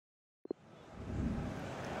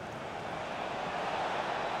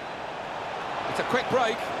a quick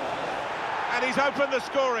break. And he's opened the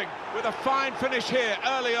scoring with a fine finish here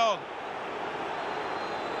early on.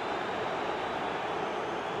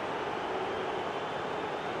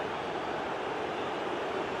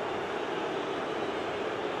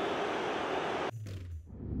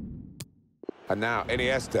 And now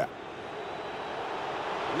Iniesta.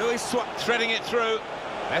 Luis threading it through.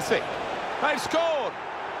 Messi. They've scored!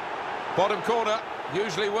 Bottom corner,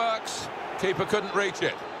 usually works. Keeper couldn't reach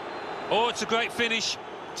it. Oh, it's a great finish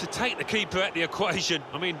to take the keeper at the equation.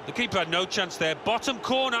 I mean, the keeper had no chance there. Bottom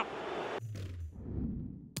corner.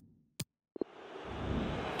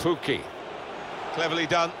 Pukki. Cleverly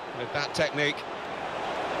done with that technique.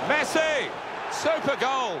 Messi! Super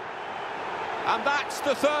goal! And that's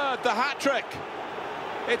the third, the hat-trick.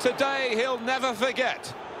 It's a day he'll never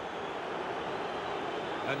forget.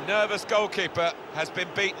 A nervous goalkeeper has been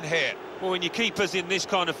beaten here. Well, when your keeper's in this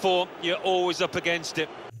kind of form, you're always up against it.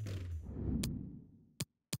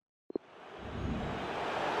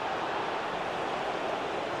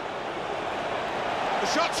 The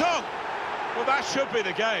shot's on! Well, that should be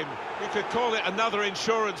the game. You could call it another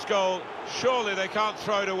insurance goal. Surely they can't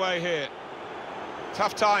throw it away here.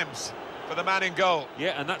 Tough times for the man in goal.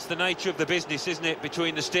 Yeah, and that's the nature of the business, isn't it?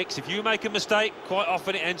 Between the sticks, if you make a mistake, quite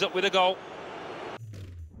often it ends up with a goal.